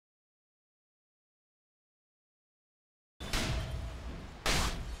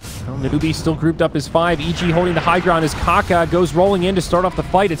Newbee still grouped up as 5. EG holding the high ground as Kaka goes rolling in to start off the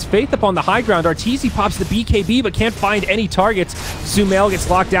fight. It's Faith up on the high ground. Arteezy pops the BKB but can't find any targets. Sumail gets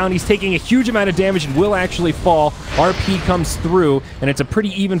locked down. He's taking a huge amount of damage and will actually fall. RP comes through, and it's a pretty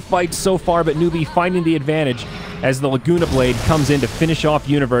even fight so far, but Newbee finding the advantage as the Laguna Blade comes in to finish off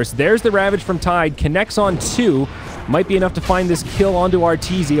Universe. There's the Ravage from Tide. Connects on 2. Might be enough to find this kill onto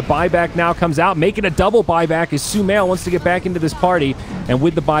Arteezy. A buyback now comes out, making a double buyback as Sumail wants to get back into this party. And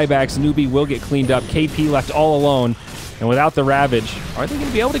with the buybacks, Newbee will get cleaned up. KP left all alone. And without the Ravage, are they going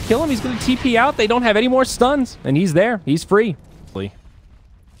to be able to kill him? He's going to TP out. They don't have any more stuns. And he's there. He's free.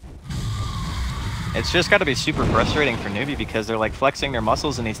 It's just got to be super frustrating for Newbee because they're like flexing their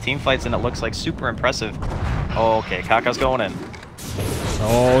muscles in these team fights and it looks like super impressive. Oh, okay, Kaka's going in.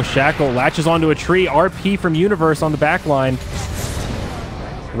 Oh, Shackle latches onto a tree. RP from Universe on the back line.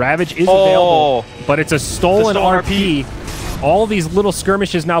 Ravage is available, but it's a stolen RP. All these little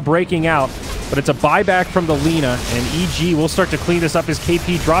skirmishes now breaking out, but it's a buyback from the Lina, and EG will start to clean this up as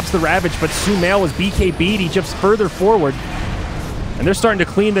KP drops the Ravage, but Sumail was BKB'd. He jumps further forward, and they're starting to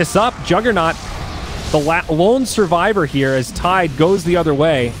clean this up. Juggernaut, the lone survivor here as Tide goes the other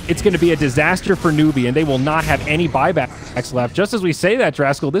way. It's going to be a disaster for Newbee, and they will not have any buybacks left. Just as we say that,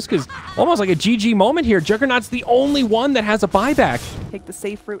 Draskell, this is almost like a GG moment here. Juggernaut's the only one that has a buyback. Take the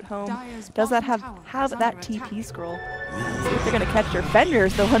safe route home. Does that have that TP scroll? See if they're going to catch her.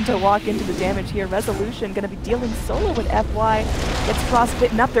 Fenrir's the one to walk into the damage here. Resolution going to be dealing solo with FY. Gets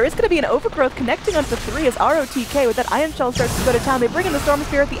frostbitten up. There is going to be an overgrowth connecting onto 3 as ROTK with that Iron Shell starts to go to town. They bring in the Storm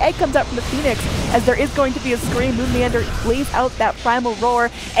Spirit. The egg comes out from the Phoenix as there is going to be a scream. Moon Meander lays out that primal roar.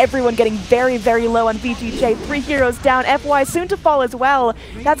 Everyone getting very, very low on VG.J. 3 heroes down. FY soon to fall as well.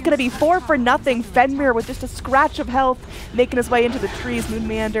 That's going to be 4 for nothing. Fenrir with just a scratch of health making his way into the trees. Moon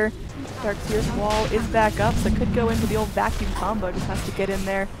Meander. Dark Seer's wall is back up, so it could go into the old vacuum combo. Just has to get in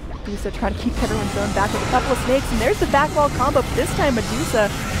there. Medusa trying to keep everyone thrown back with a couple of snakes, and there's the back wall combo. But this time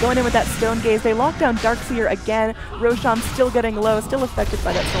Medusa going in with that Stone Gaze. They lock down Darkseer again. Roshan still getting low, still affected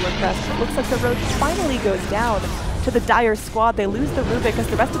by that Solar Crest. It looks like the Roach finally goes down to the Dire squad. They lose the Rubik as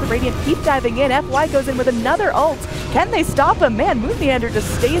the rest of the Radiant keep diving in. FY goes in with another ult. Can they stop him? Man, Moon Meander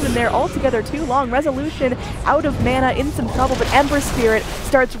just stays in there altogether too long. Resolution out of mana, in some trouble, but Ember Spirit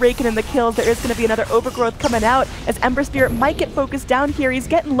starts raking in the kills. There is going to be another overgrowth coming out as Ember Spirit might get focused down here. He's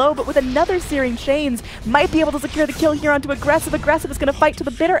getting low, but with another Searing Chains, might be able to secure the kill here onto Aggressive. Aggressive is going to fight to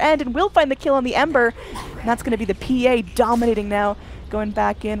the bitter end and will find the kill on the Ember. And that's going to be the PA dominating now. Going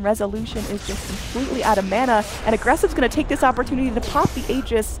back in, Resolution is just completely out of mana, and Aggressive's going to take this opportunity to pop the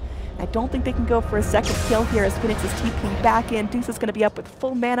Aegis. I don't think they can go for a second kill here as Phoenix is TPing back in. Deuce is going to be up with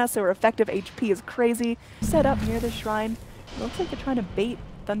full mana, so her effective HP is crazy. Set up near the shrine. It looks like they're trying to bait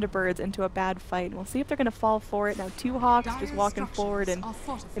Thunderbirds into a bad fight. We'll see if they're going to fall for it. Now 2 Hawks just walking forward and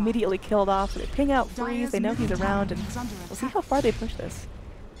immediately killed off. So they ping out Freeze, they know he's around, and we'll see how far they push this.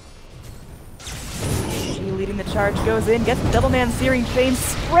 Leading the charge, goes in, gets the double man Searing Chain,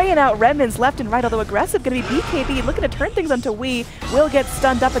 spraying out remnants left and right, although Aggressive going to be BKB, looking to turn things onto Wii, will get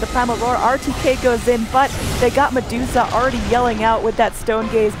stunned up at the Primal Roar. RTK goes in, but they got Medusa already yelling out with that Stone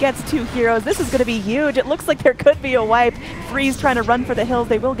Gaze, gets 2 heroes. This is going to be huge. It looks like there could be a wipe. Freeze trying to run for the hills.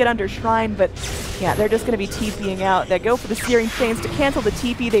 They will get under Shrine, but yeah, they're just going to be TPing out. They go for the Searing Chains to cancel the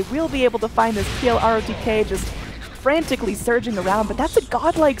TP. They will be able to find this kill. ROTK just frantically surging around, but that's a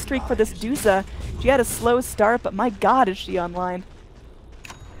godlike streak for this Dusa. She had a slow start, but my god, is she online.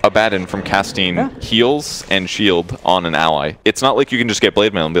 Abaddon from casting heals and shield on an ally. It's not like you can just get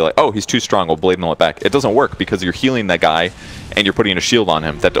Blade Mail and be like, oh, he's too strong, we'll Blade Mail it back. It doesn't work because you're healing that guy and you're putting a shield on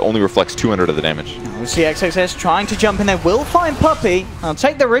him that only reflects 200 of the damage. We see XXS trying to jump in there. Will find Puppey. I'll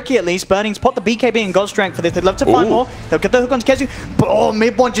take the Ricky at least. Burning's pot the BKB and God Strength for this. They'd love to find more. They'll get the hook onto Kezu. But oh,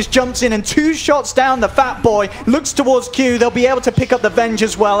 mid one just jumps in and 2 shots down. The Fat Boy looks towards Q. They'll be able to pick up the Venge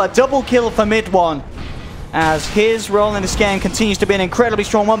as well. A double kill for mid one, as his role in this game continues to be an incredibly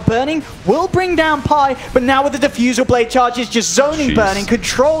strong one. Burning will bring down Pi, but now with the Diffusal Blade charges, just zoning Burning,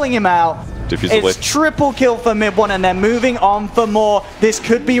 controlling him out. It's triple kill for mid one, and they're moving on for more. This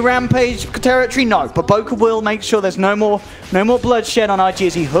could be Rampage territory, no, but Boca will make sure there's no more bloodshed on IG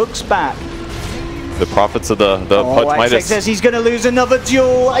as he hooks back. The prophets of the Pudge Midas. Says he's going to lose another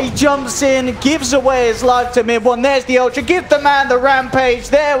duel. He jumps in, gives away his life to mid one. There's the Ultra. Give the man the Rampage.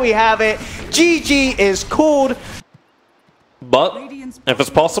 There we have it. GG is called. But if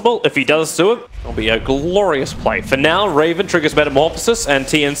it's possible, if he does do it, it'll be a glorious play. For now, Raven triggers Metamorphosis, and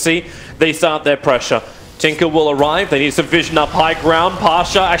TNC, they start their pressure. Tinker will arrive. They need some vision up high ground.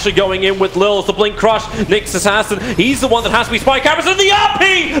 Pasha actually going in with Lil as the Blink Crush. Nyx Assassin, he's the one that has to be spike cameras. And the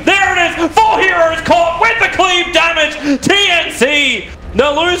RP! There it is! 4 heroes caught with the cleave damage! TNC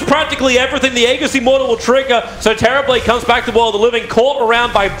Now lose practically everything. The Aegis Immortal will trigger, so Terrorblade comes back to World of the Living, caught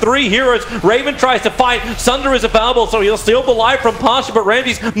around by 3 heroes. Raven tries to fight. Sunder is available, so he'll steal the life from Pasha, but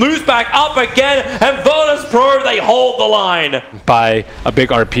Ramses moves back up again, and Virtus Pro, they hold the line. By a big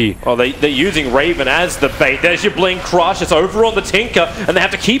RP. Oh, they're using Raven as the bait. There's your Blink Crush. It's over on the Tinker, and they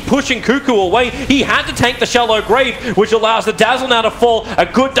have to keep pushing Cuckoo away. He had to tank the Shallow Grave, which allows the Dazzle now to fall. A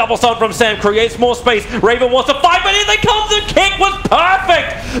good double stun from Sam creates more space. Raven wants to fight, but in they come. The kick was perfect!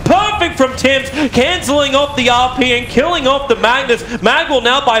 Perfect from Tims, cancelling off the RP and killing off the Magnus. Mag will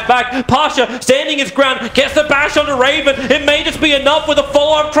now bite back. Pasha standing his ground, gets the bash onto Raven. It may just be enough with a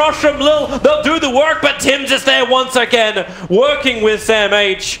follow-up crush from Lil. They'll do the work, but Tims is there once again, working with Sam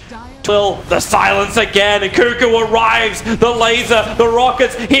H. Lil, the silence again, and Cuckoo arrives. The laser, the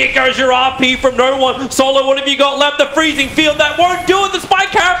rockets. Here goes your RP from no one. Solo, what have you got left? The freezing field, that won't do it. The Spike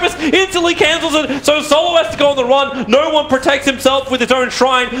Carapace instantly cancels it, so Solo has to go on the run. No one protects himself with his own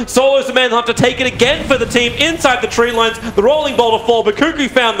shrine. Solo's the man who'll have to take it again for the team inside the tree lines. The rolling boulder fall, but Cuckoo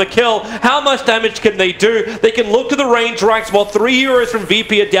found the kill. How much damage can they do? They can look to the range racks while 3 heroes from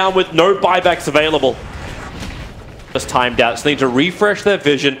VP are down with no buybacks available. Just timed out, so they need to refresh their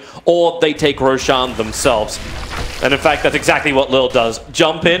vision, or they take Roshan themselves. And in fact, that's exactly what Lil does.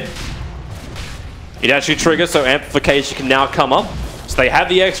 Jump in. It actually triggers, so amplification can now come up. So they have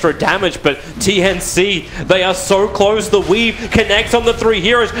the extra damage, but TNC, they are so close. The weave connects on the 3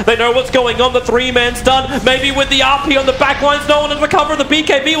 heroes. They know what's going on. The 3-man stun, maybe with the RP on the back lines. No one in the cover. The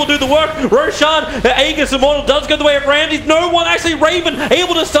BKB will do the work. Roshan, the Aegis Immortal does go the way of Ramses. No one, actually Raven,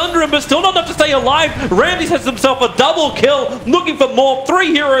 able to sunder him, but still not enough to stay alive. Ramses has himself a double kill, looking for more. 3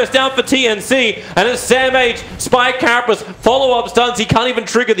 heroes down for TNC, and it's Sam H, Spike Carapace, follow-up stuns. He can't even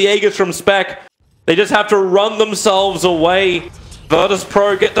trigger the Aegis from Spec. They just have to run themselves away. Virtus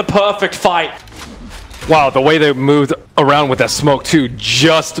Pro get the perfect fight. Wow, the way they moved around with that smoke too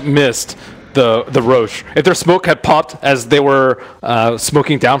just missed the Roche. If their smoke had popped as they were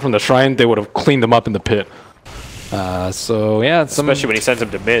smoking down from the shrine, they would have cleaned them up in the pit. So yeah, especially when he sends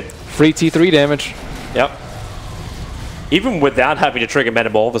them to mid. Free T3 damage. Yep. Even without having to trigger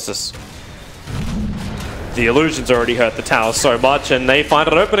Metamorphosis. The illusions already hurt the tower so much, and they find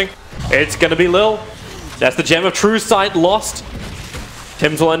an opening. It's going to be Lil. That's the Gem of True Sight lost.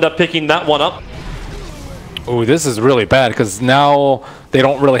 Tims will end up picking that one up. Oh, this is really bad because now they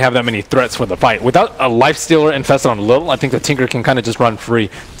don't really have that many threats for the fight. Without a Life Stealer infested on Lil, I think the Tinker can kind of just run free.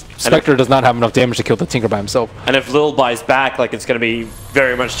 Spectre does not have enough damage to kill the Tinker by himself. And if Lil buys back, like, it's going to be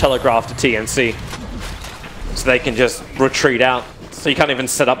very much telegraphed to TNC. So they can just retreat out. So you can't even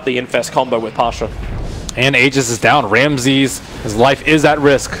set up the Infest combo with Pasha. And Aegis is down. Ramses, his life is at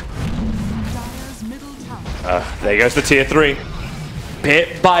risk. There goes the tier 3.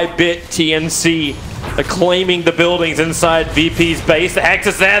 Bit by bit, TNC are claiming the buildings inside VP's base. The Hex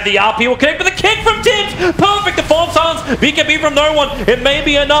is there, the RP will connect with a kick from Tims! Perfect, the form silence, BKB from no one. It may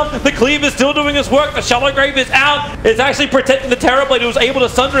be enough, the Cleave is still doing his work, the Shallow Grave is out. It's actually protecting the Terrorblade, who was able to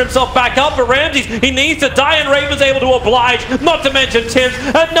sunder himself back up, but Ramses, he needs to die, and Raven's able to oblige, not to mention Tims.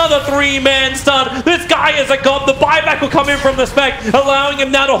 Another 3-man stun. This guy is a god. The buyback will come in from the Spec, allowing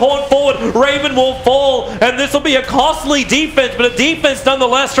him now to horn forward. Raven will fall, and this will be a costly defense, but a defense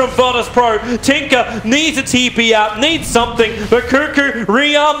nonetheless from Virtus Pro. Tinker needs a TP out, needs something, but Cuckoo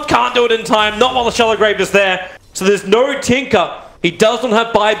rearmed, can't do it in time, not while the Shallow Grave is there. So there's no Tinker. He does not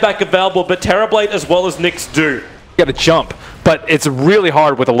have buyback available, but Terrorblade as well as Nyx do. You gotta jump, but it's really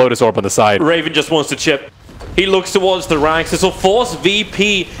hard with a Lotus Orb on the side. Raven just wants to chip. He looks towards the ranks. This will force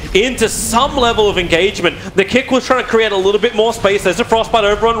VP into some level of engagement. The kick was trying to create a little bit more space. There's a Frostbite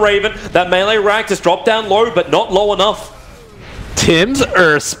over on Raven. That melee rank has dropped down low, but not low enough. Tims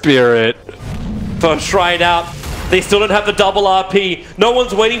Earth Spirit. First shrine out. They still don't have the double RP. No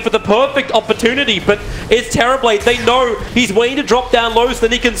one's waiting for the perfect opportunity, but it's Terrorblade. They know he's waiting to drop down low so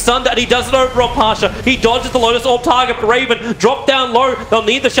that he can sunder, and he does it over on Pasha. He dodges the Lotus Orb target, but Raven drop down low. They'll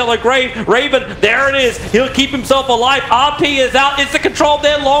need the Shallow Grave. Raven, there it is. He'll keep himself alive. RP is out. It's the control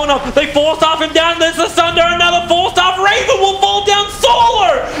there long enough. They force-staff him down. There's the sunder. Another force-staff. Raven will fall down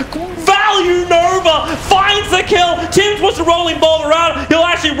solo. Value Nova finds the kill. Tims wants to rolling ball around. He'll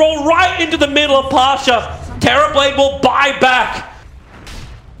actually roll right into the middle of Pasha. Terrorblade will buy back.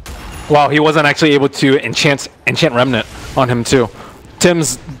 Wow, he wasn't actually able to enchant Remnant on him too.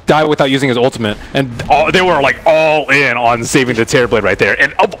 Tims died without using his ultimate, and they were like all in on saving the Terrorblade right there.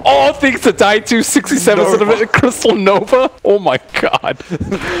 And of all things to die to, 67 Nova. Crystal Nova. Oh my god.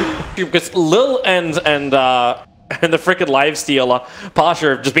 Because Lil and And the frickin' live stealer,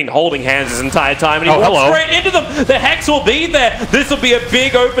 Pasha have just been holding hands this entire time, and he walks straight into them. The Hex will be there. This will be a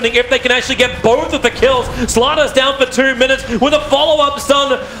big opening if they can actually get both of the kills. Slaughter's down for 2 minutes with a follow-up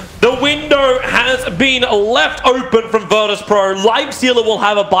stun. The window has been left open from Virtus Pro. Live stealer will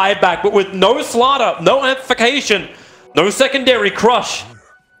have a buyback, but with no Slaughter, no amplification, no secondary crush.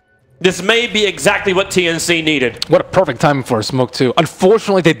 This may be exactly what TNC needed. What a perfect timing for a smoke, too.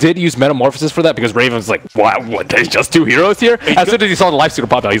 Unfortunately, they did use Metamorphosis for that because Raven's like, what, there's just 2 heroes here? As soon as he saw the life stealer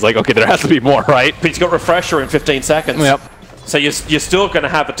pop out, he's like, okay, there has to be more, right? He's got Refresher in 15 seconds. Yep. So you're still going to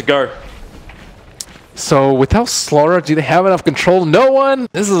have it to go. So without Slaughter, do they have enough control? No one?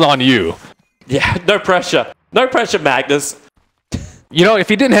 This is on you. Yeah, no pressure. No pressure, Magnus. You know, if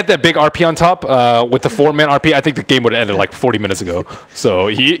he didn't hit that big RP on top with the 4-man RP, I think the game would have ended like 40 minutes ago. So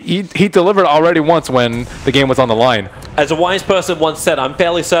he delivered already once when the game was on the line. As a wise person once said, I'm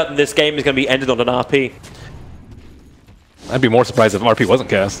fairly certain this game is going to be ended on an RP. I'd be more surprised if RP wasn't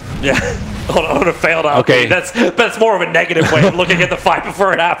cast. Yeah, on a failed RP. Okay. That's more of a negative way of looking at the fight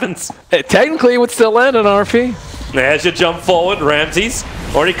before it happens. Technically, it would still end an RP. As you jump forward, Ramses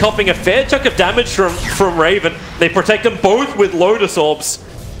already copying a fair chunk of damage from Raven. They protect them both with Lotus Orbs.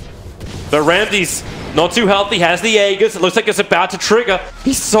 But Ramses, not too healthy, has the Aegis. It looks like it's about to trigger.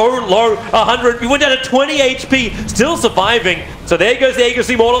 He's so low, 100. He went down to 20 HP, still surviving. So there goes the Aegis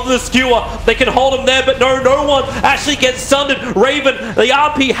Immortal to the skewer. They can hold him there, but no one actually gets sundered. Raven, the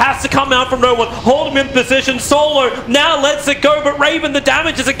RP has to come out from no one. Hold him in position. Solo now lets it go, but Raven, the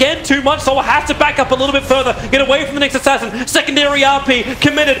damage is again too much. Solo has to back up a little bit further, get away from the next assassin. Secondary RP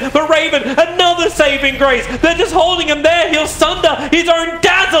committed, but Raven, another saving grace. They're just holding him there. He'll sunder his own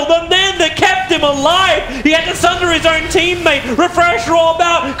Dazzle, the man that kept him alive. He had to sunder his own teammate. Refresher all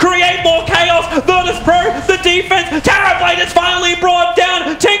about, create more chaos. Virtus Pro, the defense. Terrorblade is finally brought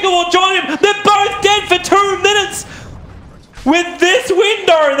down. Tinker will join him. They're both dead for 2 minutes. With this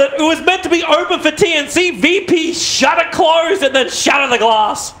window that was meant to be open for TNC, VP shutter closed and then shatter the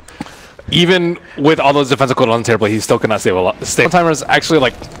glass. Even with all those defensive cooldowns on Terrorblade, he still could not save a lot. The timer is actually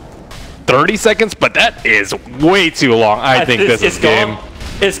like 30 seconds, but that is way too long. I think this is game.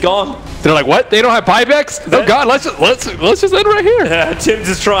 It's gone. They're like, what? They don't have buybacks? Oh God, let's just end right here. Yeah, Tim's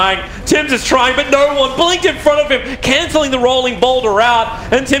is trying, but no one blinked in front of him, canceling the rolling boulder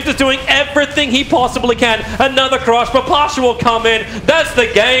out, and Tim's is doing everything he possibly can. Another crush, but Pasha will come in. That's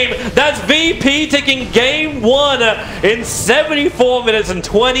the game. That's VP taking game 1 in 74 minutes and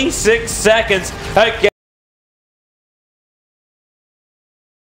 26 seconds. Again.